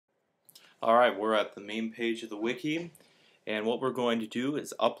Alright, we're at the main page of the wiki, and what we're going to do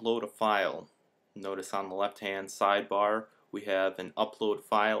is upload a file. Notice on the left hand sidebar we have an upload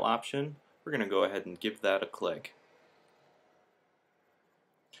file option. We're going to go ahead and give that a click.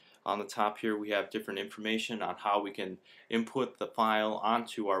 On the top here we have different information on how we can input the file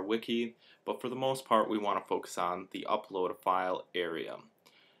onto our wiki, but for the most part we want to focus on the upload a file area.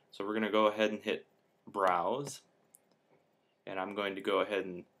 So we're going to go ahead and hit browse, and I'm going to go ahead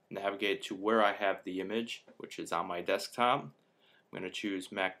and navigate to where I have the image, which is on my desktop. I'm going to choose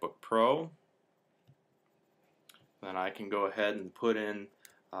MacBook Pro. Then I can go ahead and put in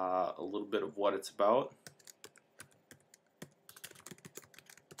a little bit of what it's about.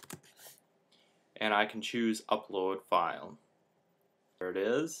 And I can choose upload file. There it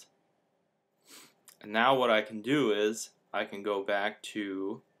is. And now what I can do is I can go back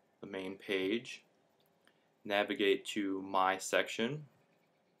to the main page, navigate to my section,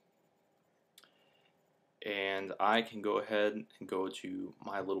 and I can go ahead and go to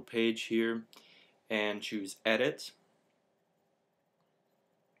my little page here and choose edit,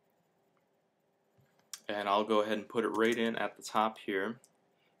 and I'll go ahead and put it right in at the top here,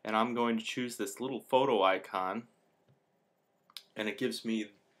 and I'm going to choose this little photo icon, and it gives me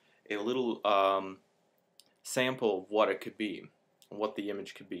a little sample of what it could be, what the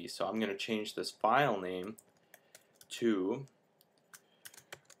image could be. So I'm going to change this file name to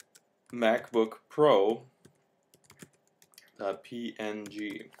MacBook Pro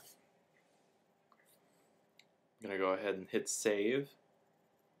 .png. I'm going to go ahead and hit save,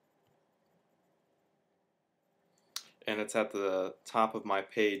 and it's at the top of my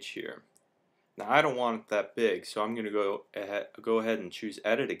page here. Now I don't want it that big, so I'm going to go ahead and choose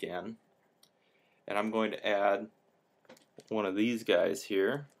edit again, and I'm going to add one of these guys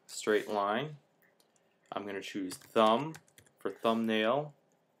here, straight line. I'm going to choose thumb for thumbnail,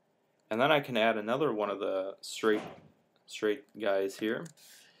 and then I can add another one of the straight guys here,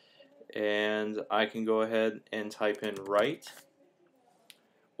 and I can go ahead and type in right,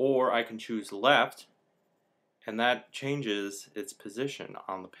 or I can choose left, and that changes its position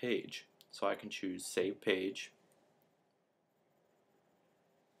on the page. So I can choose save page,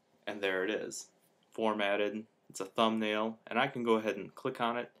 and there it is, formatted. It's a thumbnail, and I can go ahead and click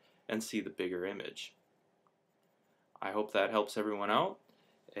on it and see the bigger image. I hope that helps everyone out,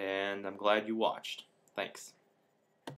 and I'm glad you watched. Thanks.